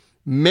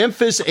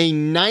Memphis, a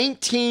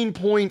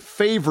 19-point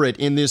favorite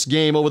in this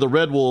game over the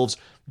Red Wolves.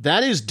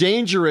 That is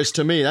dangerous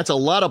to me. That's a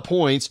lot of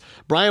points.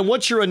 Brian,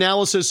 what's your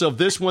analysis of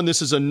this one?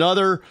 This is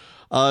another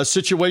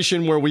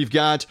situation where we've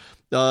got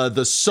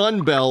the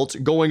Sun Belt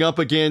going up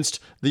against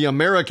the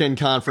American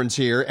Conference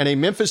here, and a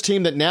Memphis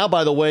team that now,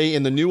 by the way,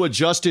 in the new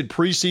adjusted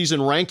preseason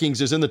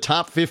rankings is in the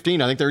top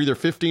 15. I think they're either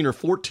 15 or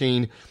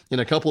 14 in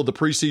a couple of the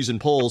preseason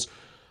polls.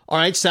 All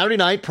right, Saturday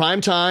night,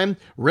 prime time,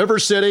 River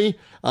City,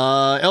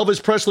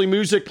 Elvis Presley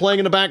music playing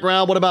in the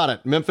background. What about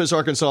it? Memphis,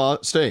 Arkansas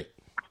State.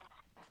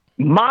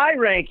 My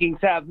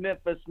rankings have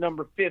Memphis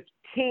number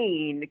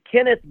 15.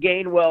 Kenneth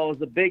Gainwell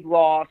is a big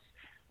loss.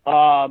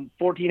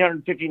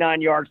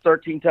 1,459 yards,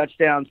 13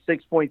 touchdowns,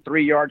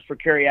 6.3 yards per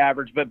carry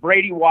average. But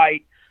Brady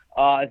White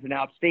is an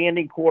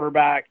outstanding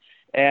quarterback,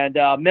 and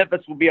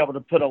Memphis will be able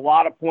to put a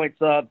lot of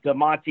points up.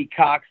 DeMonte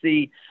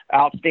Coxey,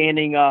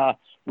 outstanding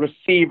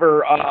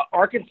receiver.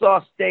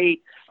 Arkansas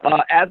State,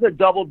 as a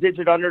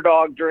double-digit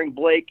underdog during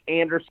Blake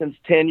Anderson's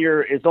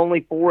tenure, is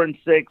only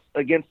 4-6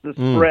 against the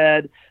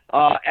spread.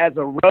 As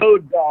a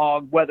road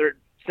dog, whether it's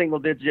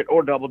single-digit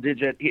or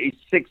double-digit, he's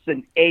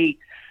 6-8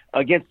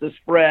 against the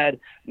spread.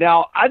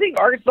 Now, I think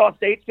Arkansas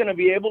State's going to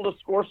be able to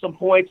score some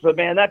points, but,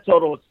 man, that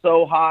total is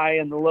so high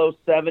in the low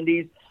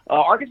 70s.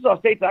 Arkansas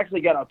State's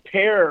actually got a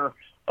pair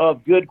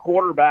of good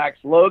quarterbacks.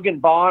 Logan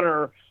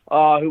Bonner,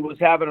 who was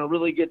having a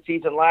really good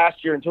season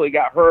last year until he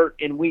got hurt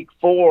in week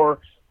 4.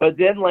 But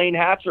then Lane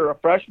Hatcher, a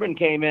freshman,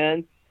 came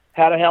in,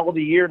 had a hell of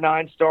a year,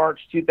 9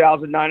 starts,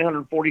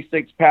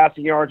 2,946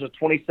 passing yards, a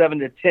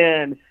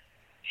 27-10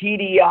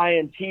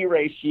 TD-INT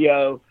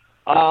ratio.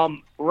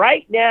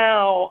 Right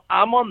now,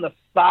 I'm on the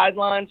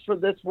sidelines for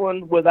this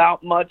one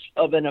without much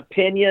of an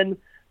opinion.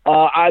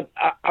 I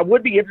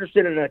would be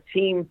interested in a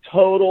team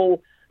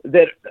total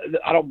that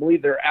I don't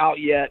believe they're out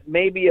yet.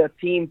 Maybe a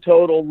team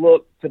total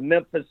look to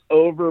Memphis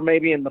over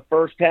maybe in the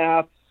first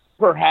half.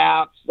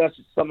 Perhaps that's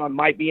just something I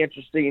might be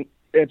interested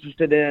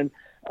in.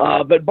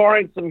 But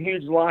barring some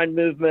huge line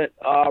movement,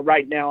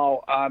 right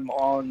now I'm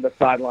on the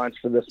sidelines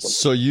for this one.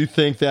 So you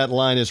think that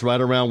line is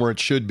right around where it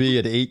should be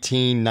at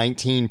 18,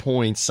 19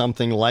 points,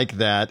 something like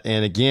that.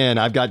 And again,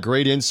 I've got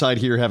great insight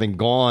here having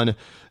gone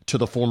to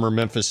the former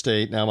Memphis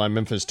State, now my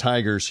Memphis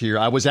Tigers here.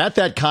 I was at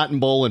that Cotton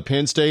Bowl, and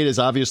Penn State is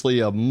obviously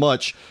a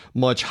much,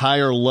 much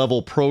higher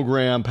level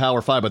program,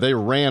 Power 5, but they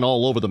ran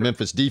all over the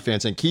Memphis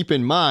defense. And keep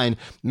in mind,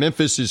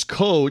 Memphis's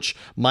coach,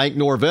 Mike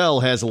Norvell,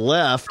 has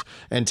left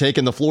and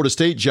taken the Florida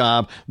State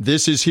job.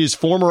 This is his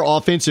former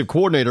offensive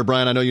coordinator,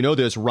 Brian, I know you know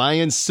this.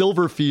 Ryan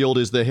Silverfield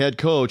is the head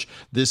coach.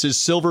 This is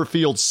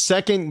Silverfield's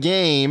second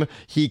game.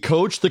 He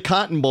coached the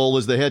Cotton Bowl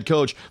as the head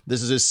coach.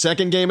 This is his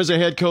second game as a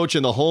head coach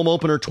in the home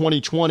opener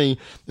 2020.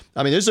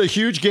 I mean, this is a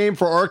huge game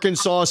for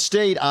Arkansas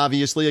State,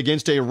 obviously,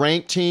 against a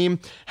ranked team.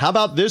 How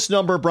about this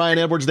number, Brian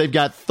Edwards? They've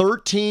got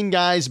 13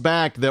 guys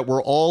back that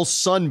were all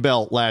Sun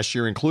Belt last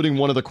year, including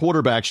one of the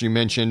quarterbacks you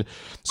mentioned.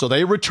 So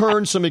they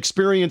returned some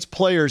experienced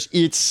players.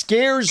 It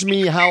scares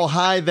me how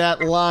high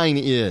that line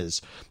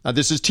is. Now,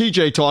 this is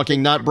TJ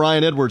talking, not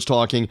Brian Edwards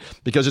talking,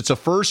 because it's a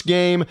first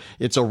game,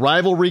 it's a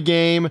rivalry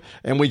game,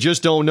 and we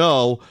just don't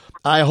know.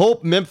 I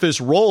hope Memphis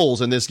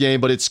rolls in this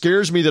game, but it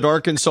scares me that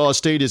Arkansas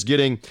State is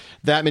getting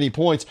that many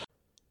points.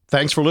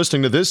 Thanks for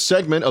listening to this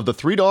segment of the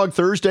Three Dog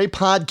Thursday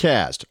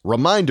podcast.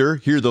 Reminder,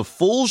 hear the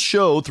full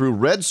show through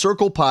Red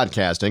Circle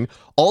Podcasting.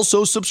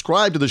 Also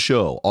subscribe to the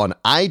show on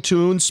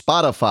iTunes,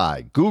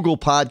 Spotify, Google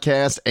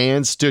Podcasts,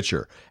 and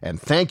Stitcher. And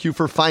thank you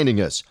for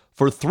finding us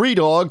for Three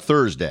Dog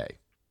Thursday.